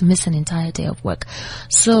don't have to miss an entire day of work.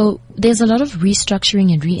 So there's a lot of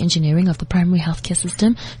restructuring and re-engineering of the primary healthcare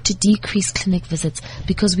system to decrease clinic visits,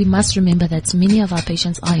 because we must remember that many of our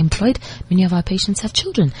patients are employed, many of our patients have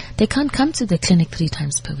children. They can't come to the clinic 3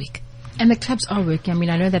 times per week. And the clubs are working. I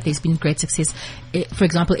mean, I know that there's been great success. For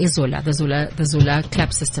example, the Zola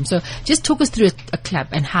club system. So just talk us through a club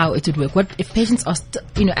and how it would work. What if patients are,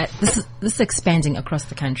 this is expanding across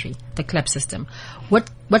the country, the club system.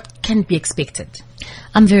 What can be expected?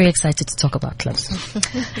 I'm very excited to talk about clubs.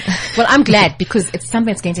 Well, I'm glad, because it's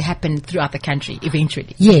something that's going to happen throughout the country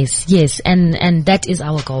eventually. Yes. And that is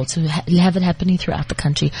our goal, to have it happening throughout the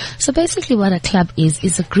country. So basically what a club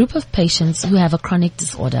is a group of patients who have a chronic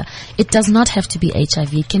disorder. It does not have to be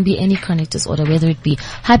HIV. It can be any chronic disorder, whether it be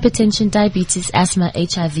hypertension, diabetes, asthma,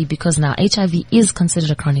 HIV, because now HIV is considered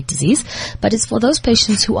a chronic disease, but it's for those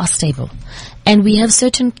patients who are stable. And we have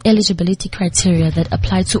certain eligibility criteria that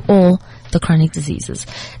apply to all the chronic diseases.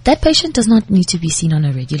 That patient does not need to be seen on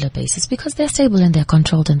a regular basis because they're stable and they're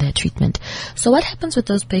controlled in their treatment. So what happens with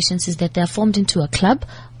those patients is that they're formed into a club,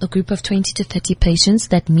 a group of 20 to 30 patients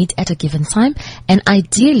that meet at a given time. And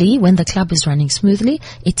ideally, when the club is running smoothly,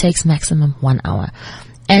 it takes maximum 1 hour.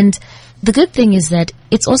 And the good thing is that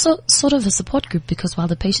it's also sort of a support group, because while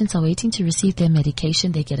the patients are waiting to receive their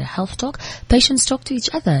medication, they get a health talk. Patients talk to each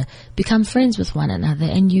other, become friends with one another,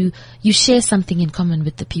 and you share something in common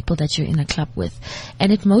with the people that you're in a club with.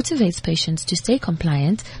 And it motivates patients to stay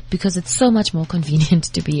compliant because it's so much more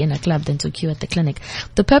convenient to be in a club than to queue at the clinic.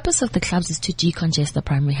 The purpose of the clubs is to decongest the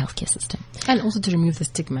primary healthcare system. And also to remove the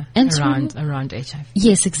stigma And around HIV.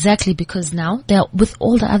 Yes, exactly, because now they're with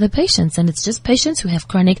all the other patients, and it's just patients who have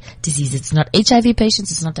chronic disease. It's not HIV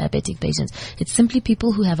patients, it's not diabetic patients. It's simply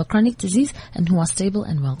people who have a chronic disease and who are stable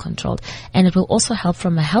and well controlled. And it will also help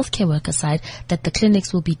from a healthcare worker side that the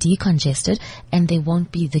clinics will be decongested and there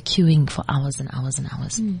won't be the queuing for hours and hours and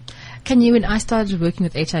hours. When I started working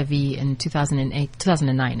with HIV in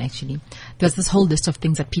 2009 actually, there was this whole list of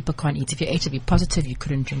things that people can't eat. If you're HIV positive, you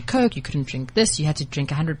couldn't drink Coke, you couldn't drink this, you had to drink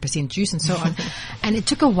 100% juice and so on. And it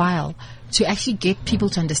took a while to actually get people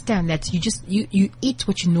to understand that you eat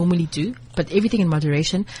what you normally do, but everything in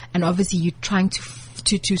moderation, and obviously you're trying to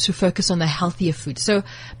focus on the healthier food. So,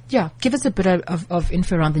 yeah, give us a bit of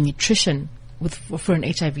info around the nutrition for an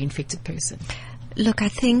HIV infected person. Look, I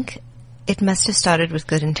think it must have started with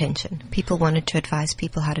good intention. People wanted to advise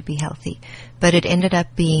people how to be healthy, but it ended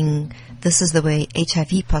up being, this is the way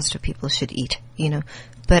HIV positive people should eat,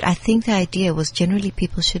 But I think the idea was generally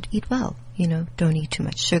people should eat well, don't eat too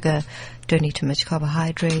much sugar, don't eat too much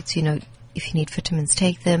carbohydrates, if you need vitamins,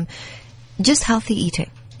 take them. Just healthy eating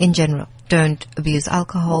in general. Don't abuse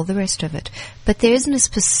alcohol, the rest of it. But there isn't a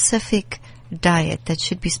specific diet that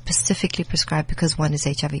should be specifically prescribed because one is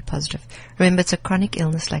HIV positive. Remember, it's a chronic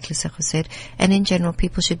illness, like Lesego said, and in general,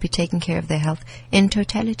 people should be taking care of their health in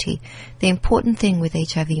totality. The important thing with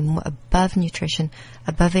HIV, above nutrition,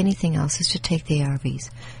 above anything else, is to take the ARVs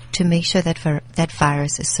to make sure that that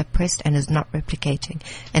virus is suppressed and is not replicating,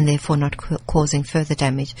 and therefore not causing further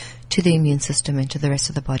damage to the immune system and to the rest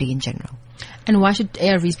of the body in general. And why should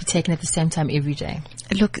ARVs be taken at the same time every day?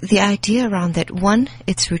 Look, the idea around that, one,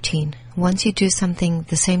 it's routine. Once you do something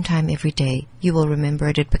the same time every day, you will remember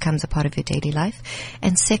it. It becomes a part of your daily life.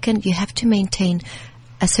 And second, you have to maintain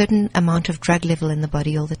a certain amount of drug level in the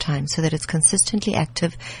body all the time so that it's consistently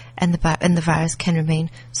active and the virus can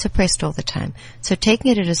remain suppressed all the time. So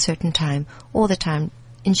taking it at a certain time all the time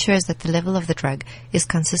ensures that the level of the drug is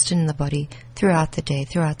consistent in the body throughout the day,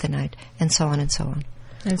 throughout the night, and so on and so on.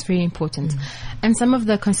 That's very important. And some of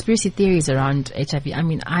the conspiracy theories around HIV,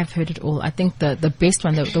 I've heard it all. I think the best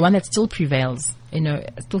one, the one that still prevails,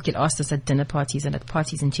 still get asked this at dinner parties and at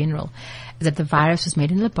parties in general, is that the virus was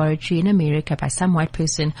made in a laboratory in America by some white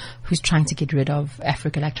person who's trying to get rid of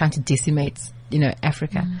Africa, like trying to decimate,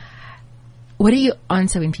 Africa. What do you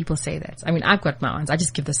answer when people say that? I've got my answer. I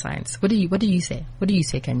just give the science. What do you say? What do you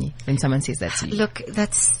say, Kanye, when someone says that to you? Look,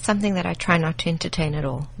 that's something that I try not to entertain at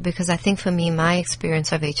all, because I think for me, my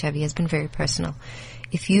experience of HIV has been very personal.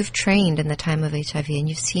 If you've trained in the time of HIV and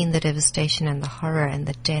you've seen the devastation and the horror and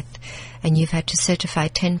the death, and you've had to certify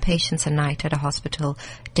 10 patients a night at a hospital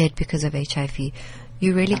dead because of HIV,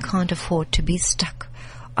 you really can't afford to be stuck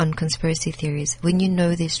on conspiracy theories when you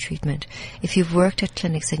know there's treatment. If you've worked at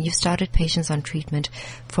clinics and you've started patients on treatment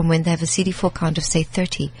from when they have a CD4 count of, say,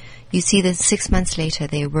 30, you see that 6 months later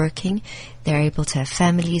they're working, they're able to have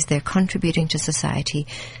families, they're contributing to society.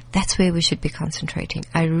 That's where we should be concentrating.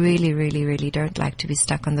 I really, really, really don't like to be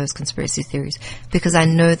stuck on those conspiracy theories because I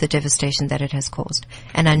know the devastation that it has caused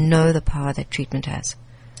and I know the power that treatment has.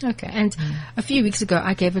 Okay, and a few weeks ago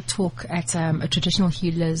I gave a talk at a traditional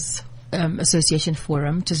healers association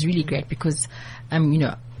forum, which is really great because,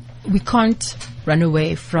 we can't run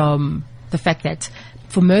away from the fact that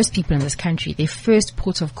for most people in this country, their first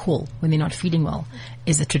port of call when they're not feeling well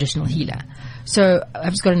is a traditional healer. So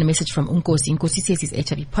I've just gotten a message from Nkosi. Nkosi says he's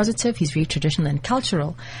HIV positive, he's very traditional and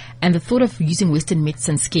cultural, and the thought of using Western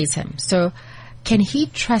medicine scares him. So can he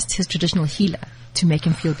trust his traditional healer to make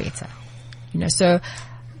him feel better?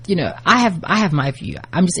 I have my view.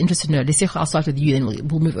 I'm just interested to know. Lesego, I'll start with you, then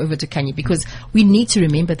we'll move over to Kanye, because we need to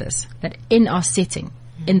remember this, that in our setting,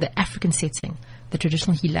 in the African setting, the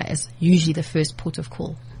traditional healer is usually the first port of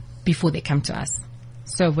call before they come to us.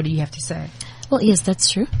 So what do you have to say? Well, yes,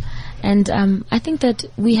 that's true. And I think that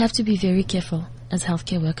we have to be very careful as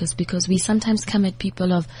healthcare workers, because we sometimes come at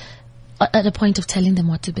people at a point of telling them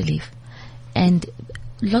what to believe. And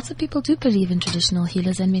lots of people do believe in traditional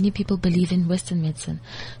healers, and many people believe in Western medicine.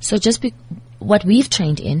 So just what we've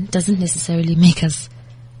trained in doesn't necessarily make us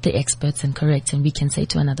the experts and correct, and we can say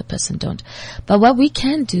to another person, don't. But what we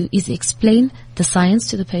can do is explain the science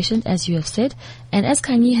to the patient, as you have said, and as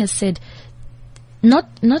Kanye has said, not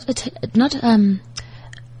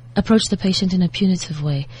approach the patient in a punitive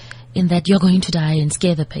way, in that you're going to die and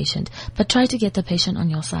scare the patient, but try to get the patient on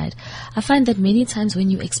your side. I find that many times when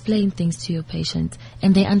you explain things to your patient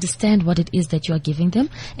and they understand what it is that you are giving them,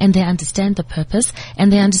 and they understand the purpose, and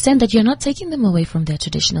they understand that you're not taking them away from their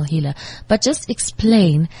traditional healer, but just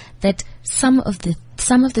explain that some of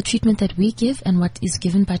the treatment that we give and what is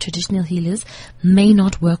given by traditional healers may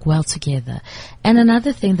not work well together. And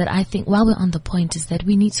another thing that I think, while we're on the point, is that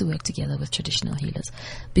we need to work together with traditional healers,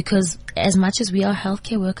 because as much as we are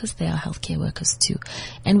healthcare workers, they are healthcare workers too.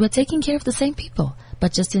 And we're taking care of the same people,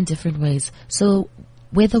 but just in different ways. So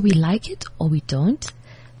whether we like it or we don't,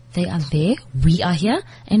 they are there, we are here,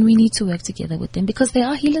 and we need to work together with them because they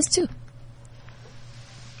are healers too.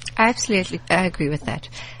 I agree with that.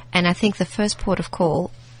 And I think the first port of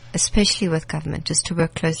call, especially with government, is to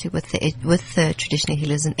work closely with the traditional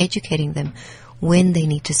healers and educating them when they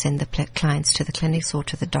need to send the clients to the clinics or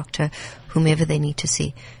to the doctor, whomever they need to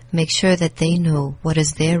see. Make sure that they know what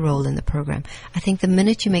is their role in the program. I think the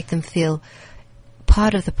minute you make them feel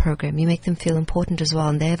part of the program, you make them feel important as well,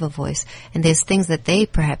 and they have a voice, and there's things that they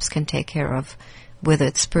perhaps can take care of, whether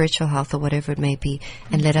it's spiritual health or whatever it may be,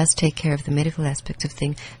 and let us take care of the medical aspect of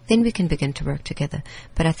things, then we can begin to work together.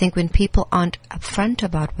 But I think when people aren't upfront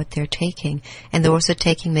about what they're taking, and they're also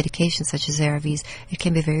taking medications such as ARVs, it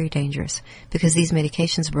can be very dangerous, because these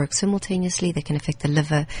medications work simultaneously. They can affect the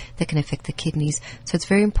liver, they can affect the kidneys. So it's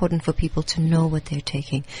very important for people to know what they're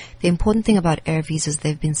taking. The important thing about ARVs is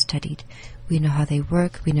they've been studied. We know how they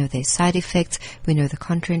work. We know their side effects. We know the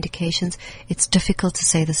contraindications. It's difficult to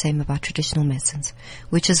say the same about traditional medicines,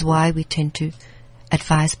 which is why we tend to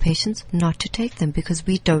advise patients not to take them, because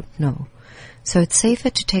we don't know. So it's safer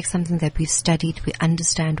to take something that we've studied, we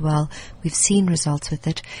understand well, we've seen results with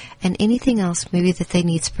it, and anything else maybe that they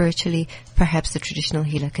need spiritually, perhaps the traditional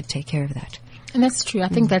healer could take care of that. And that's true. I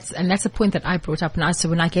think that's a point that I brought up. And so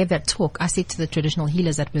when I gave that talk, I said to the traditional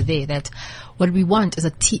healers that were there that what we want is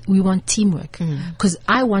we want teamwork. Because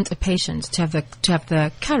I want a patient to have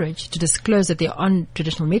the courage to disclose that they're on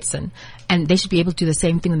traditional medicine, and they should be able to do the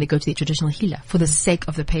same thing when they go to their traditional healer for the sake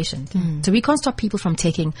of the patient. So we can't stop people from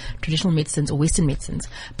taking traditional medicines or Western medicines,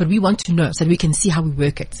 but we want to know so that we can see how we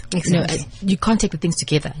work it. Exactly. You can't take the things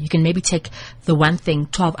together. You can maybe take the one thing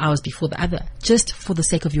 12 hours before the other, just for the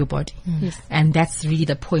sake of your body. Yes. And that's really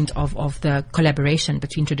the point of the collaboration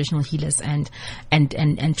between traditional healers and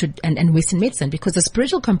Western medicine, because the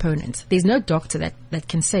spiritual component, there's no doctor that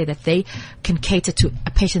can say that they can cater to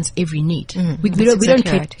a patient's every need. We don't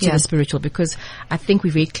cater to the spiritual, because I think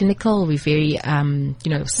we're very clinical, we're very,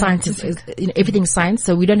 science everything's science,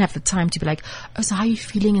 so we don't have the time to be like, oh, so how are you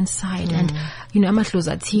feeling inside? And,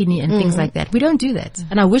 amahlozatini and things like that. We don't do that.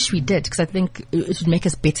 And I wish we did, because I think it would make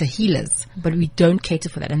us better healers, but we don't cater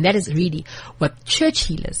for that. And that is really what church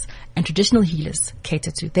healers and traditional healers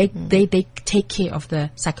cater to. They take care of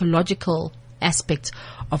the psychological aspect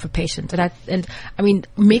of a patient. And I mean,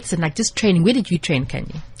 medicine, like just training. Where did you train,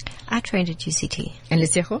 Kanye? I trained at UCT. And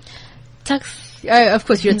Lesego? Tax. Oh, of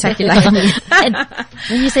course, you're a Taki like me. And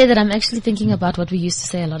when you say that, I'm actually thinking about what we used to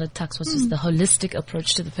say a lot at Tax, which is the holistic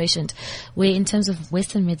approach to the patient, where in terms of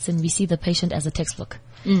Western medicine, we see the patient as a textbook.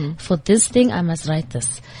 For this thing, I must write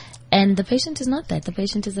this. And the patient is not that. The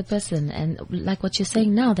patient is a person. And like what you're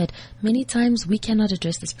saying now, that many times we cannot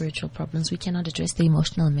address the spiritual problems. We cannot address the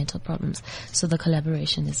emotional and mental problems. So the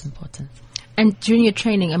collaboration is important. And during your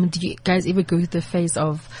training, I mean, did you guys ever go through the phase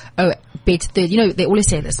of, bed 30? They always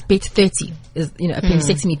say this, bed 30 is,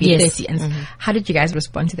 appendectomy, bed 30. And how did you guys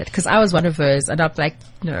respond to that? Because I was one of those, and I'm like,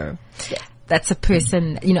 no. That's a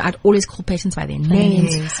person, I'd always call patients by their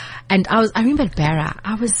names. Yes. And I remember at Barra,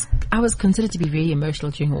 I was considered to be very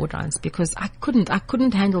emotional during ward rounds, because I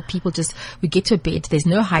couldn't handle people we get to a bed, there's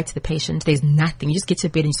no height to the patient, there's nothing. You just get to a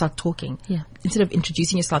bed and you start talking. Yeah. Instead of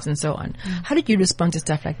introducing yourselves and so on. How did you respond to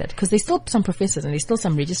stuff like that? Because there's still some professors and there's still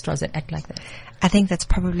some registrars that act like that. I think that's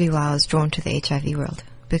probably why I was drawn to the HIV world,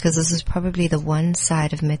 because this is probably the one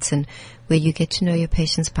side of medicine where you get to know your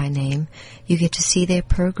patients by name. You get to see their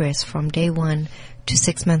progress from day 1 to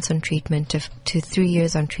 6 months on treatment to 3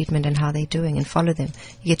 years on treatment, and how they're doing, and follow them.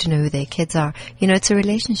 You get to know who their kids are. It's a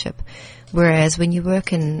relationship. Whereas when you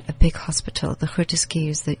work in a big hospital, the Groote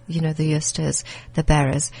Schuurs, the Joosters, the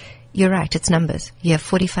Barras, you're right, it's numbers. You have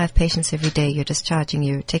 45 patients every day, you're discharging,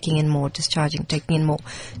 you're taking in more, discharging, taking in more.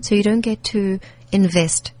 So you don't get to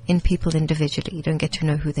invest in people individually. You don't get to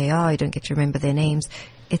know who they are, you don't get to remember their names.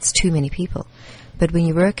 It's too many people. But when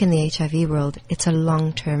you work in the HIV world, it's a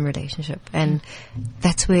long-term relationship. And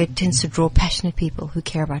that's where it tends to draw passionate people who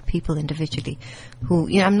care about people individually. Who,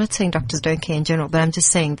 I'm not saying doctors don't care in general, but I'm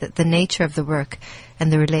just saying that the nature of the work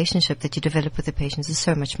and the relationship that you develop with the patients is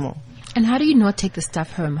so much more. And how do you not take the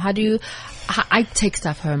stuff home? I take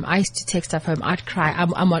stuff home. I used to take stuff home. I'd cry.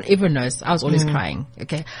 I'm on everyone knows. I was always crying.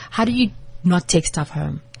 Okay. How do you not take stuff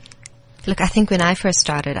home? Look, I think when I first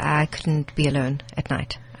started, I couldn't be alone at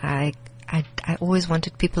night. I always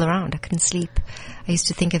wanted people around. I couldn't sleep. I used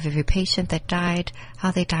to think of every patient that died,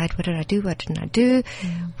 how they died, what did I do, what didn't I do,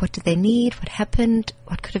 what did they need, what happened,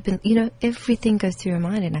 what could have been, everything goes through your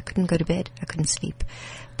mind, and I couldn't go to bed. I couldn't sleep.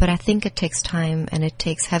 But I think it takes time, and it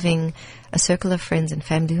takes having a circle of friends and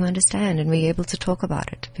family who understand and we're able to talk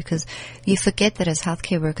about it, because you forget that as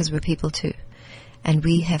healthcare workers we're people too. And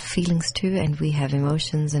we have feelings too, and we have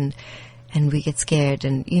emotions, and we get scared,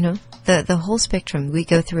 and the whole spectrum, we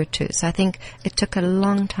go through it too. So I think it took a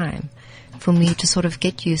long time for me to sort of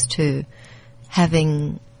get used to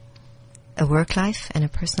having a work life and a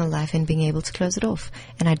personal life and being able to close it off.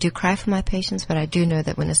 And I do cry for my patients, but I do know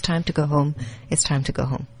that when it's time to go home, it's time to go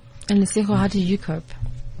home. And Lesego, how do you cope?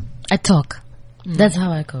 I talk. That's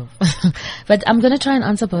how I cope. But I'm going to try and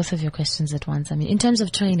answer both of your questions at once. I mean, in terms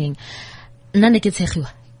of training,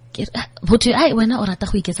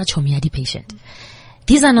 patient.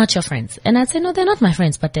 These are not your friends. And I'd say, no, they're not my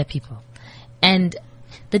friends, but they're people. And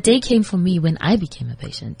the day came for me when I became a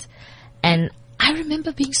patient. And I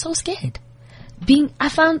remember being so scared. I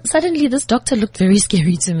found suddenly this doctor looked very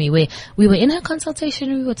scary to me, where we were in her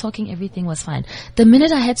consultation, we were talking, everything was fine. The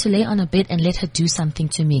minute I had to lay on a bed and let her do something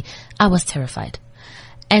to me, I was terrified.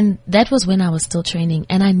 And that was when I was still training,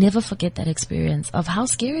 and I never forget that experience of how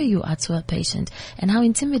scary you are to a patient and how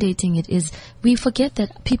intimidating it is. We forget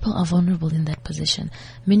that people are vulnerable in that position.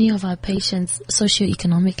 Many of our patients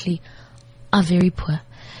socioeconomically are very poor.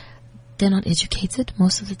 They're not educated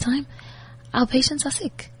most of the time. Our patients are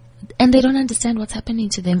sick and they don't understand what's happening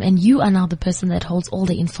to them, and you are now the person that holds all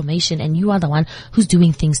the information, and you are the one who's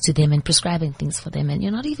doing things to them and prescribing things for them, and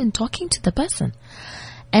you're not even talking to the person.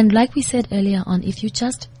 And like we said earlier on, if you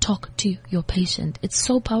just talk to your patient, it's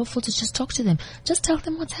so powerful to just talk to them. Just tell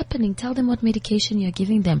them what's happening. Tell them what medication you're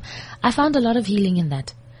giving them. I found a lot of healing in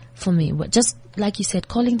that for me. Just like you said,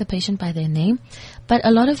 calling the patient by their name. But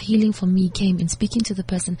a lot of healing for me came in speaking to the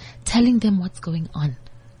person, telling them what's going on,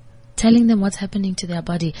 telling them what's happening to their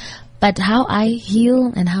body. But how I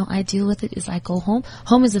heal and how I deal with it is I go home.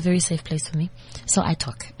 Home is a very safe place for me. So I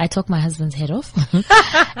talk. I talk my husband's head off.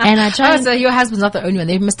 And I try. So your husband's not the only one.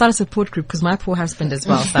 They must start a support group, because my poor husband as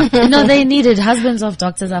well. So. No, they needed husbands of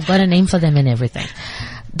doctors. I've got a name for them and everything.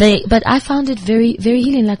 But I found it very, very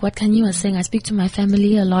healing. Like what Kanye was saying, I speak to my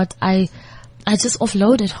family a lot. I just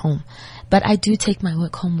offload at home. But I do take my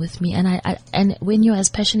work home with me, and when you're as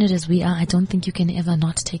passionate as we are, I don't think you can ever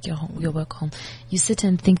not take your work home. You sit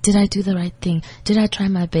and think, did I do the right thing? Did I try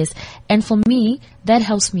my best? And for me, that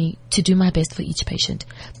helps me to do my best for each patient,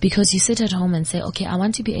 because you sit at home and say, okay, I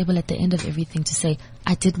want to be able at the end of everything to say,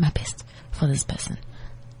 I did my best for this person.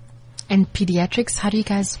 And pediatrics, how do you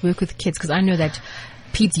guys work with kids? Because I know that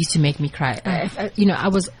peds used to make me cry. I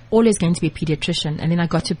was always going to be a pediatrician, and then I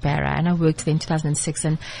got to Barra and I worked there in 2006,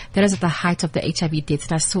 and that was at the height of the HIV deaths,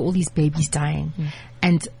 and I saw all these babies dying,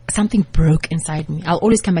 and something broke inside me. I'll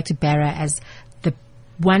always come back to Barra as the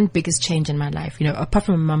one biggest change in my life, apart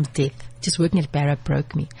from my mom's death. Just working at Barra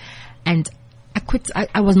broke me, and I quit.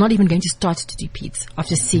 I was not even going to start to do peds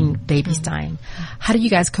after seeing babies dying. How do you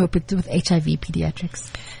guys cope with HIV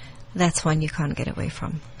pediatrics? That's one you can't get away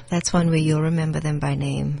from. That's one where you'll remember them by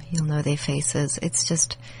name. You'll know their faces. It's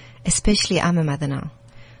just, especially I'm a mother now.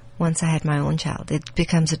 Once I had my own child, it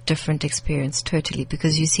becomes a different experience totally,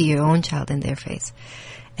 because you see your own child in their face.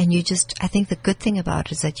 And I think the good thing about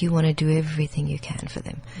it is that you want to do everything you can for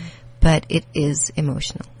them. But it is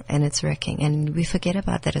emotional and it's wrecking. And we forget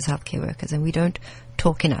about that as healthcare workers, and we don't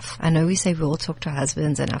talk enough. I know we say we all talk to our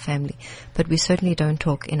husbands and our family, but we certainly don't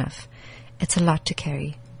talk enough. It's a lot to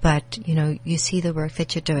carry. But, you see the work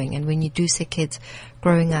that you're doing. And when you do see kids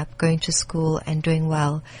growing up, going to school and doing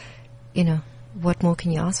well, what more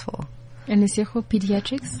can you ask for? And is your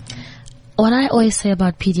pediatrics? What I always say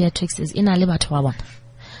about pediatrics is,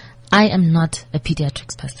 I am not a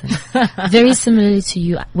pediatrics person. Very similarly to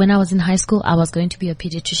you, when I was in high school, I was going to be a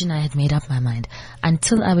pediatrician. I had made up my mind.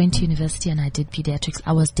 Until I went to university and I did pediatrics,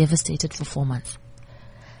 I was devastated for 4 months.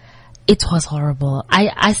 It was horrible.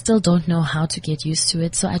 I still don't know how to get used to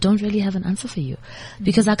it, so I don't really have an answer for you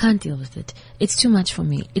because I can't deal with it. It's too much for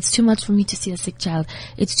me. It's too much for me to see a sick child.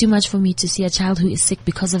 It's too much for me to see a child who is sick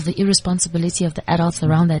because of the irresponsibility of the adults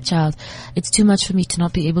around that child. It's too much for me to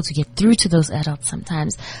not be able to get through to those adults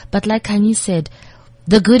sometimes. But like Kanye said,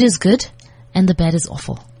 the good is good and the bad is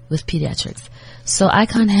awful with pediatrics. So I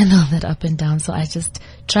can't handle that up and down, so I just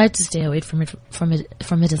try to stay away from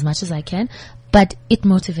it as much as I can. But it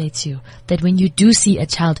motivates you that when you do see a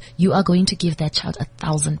child, you are going to give that child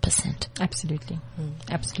 1,000%. Absolutely.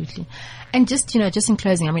 Absolutely. And just in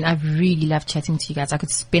closing, I mean, I've really loved chatting to you guys. I could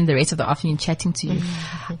spend the rest of the afternoon chatting to you.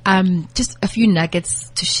 Just a few nuggets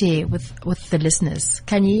to share with the listeners.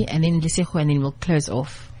 Kanye and then Lesego, and then we'll close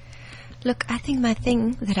off. Look, I think my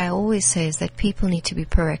thing that I always say is that people need to be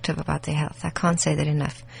proactive about their health. I can't say that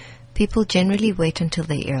enough. People generally wait until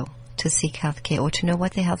they're ill to seek health care or to know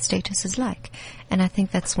what their health status is like. And I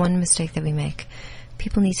think that's one mistake that we make.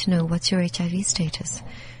 People need to know, what's your HIV status?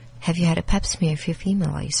 Have you had a pap smear if you're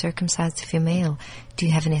female? Are you circumcised if you're male? Do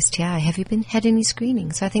you have an STI? Have you had any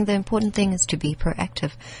screening? So I think the important thing is to be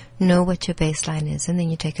proactive. Know what your baseline is, and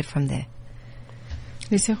then you take it from there.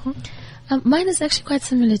 Lesego? Mine is actually quite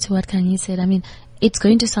similar to what Kanye said. I mean, it's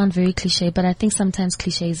going to sound very cliche, but I think sometimes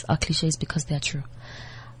cliches are cliches because they're true.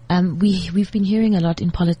 We've been hearing a lot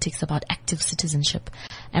in politics about active citizenship,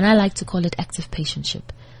 and I like to call it active patientship.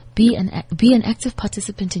 Be an active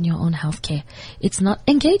participant in your own healthcare. It's not,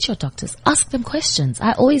 engage your doctors, ask them questions.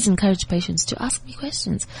 I always encourage patients to ask me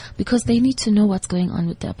questions because they need to know what's going on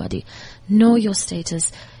with their body. Know your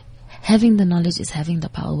status. Having the knowledge is having the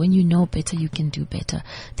power. When you know better, you can do better.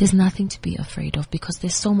 There's nothing to be afraid of because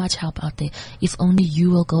there's so much help out there if only you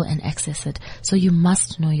will go and access it. So you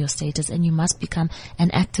must know your status and you must become an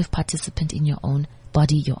active participant in your own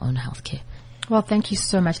body, your own healthcare. Well, thank you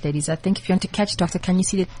so much, ladies. I think if you want to catch Dr. Kanye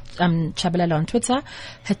Sile Chabalala on Twitter,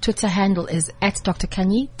 her Twitter handle is @Dr.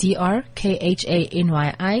 Kanye,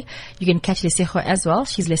 DrKhany. You can catch Lesego as well.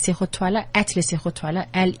 She's Lesego Twala, @Lesego Twala,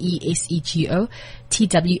 LESEGO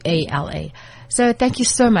TWALA. So thank you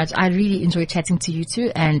so much. I really enjoyed chatting to you too.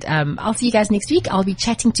 And I'll see you guys next week. I'll be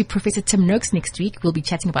chatting to Professor Tim Noakes next week. We'll be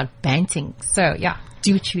chatting about banting. So yeah,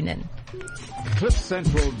 do tune in.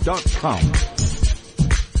 CliffCentral.com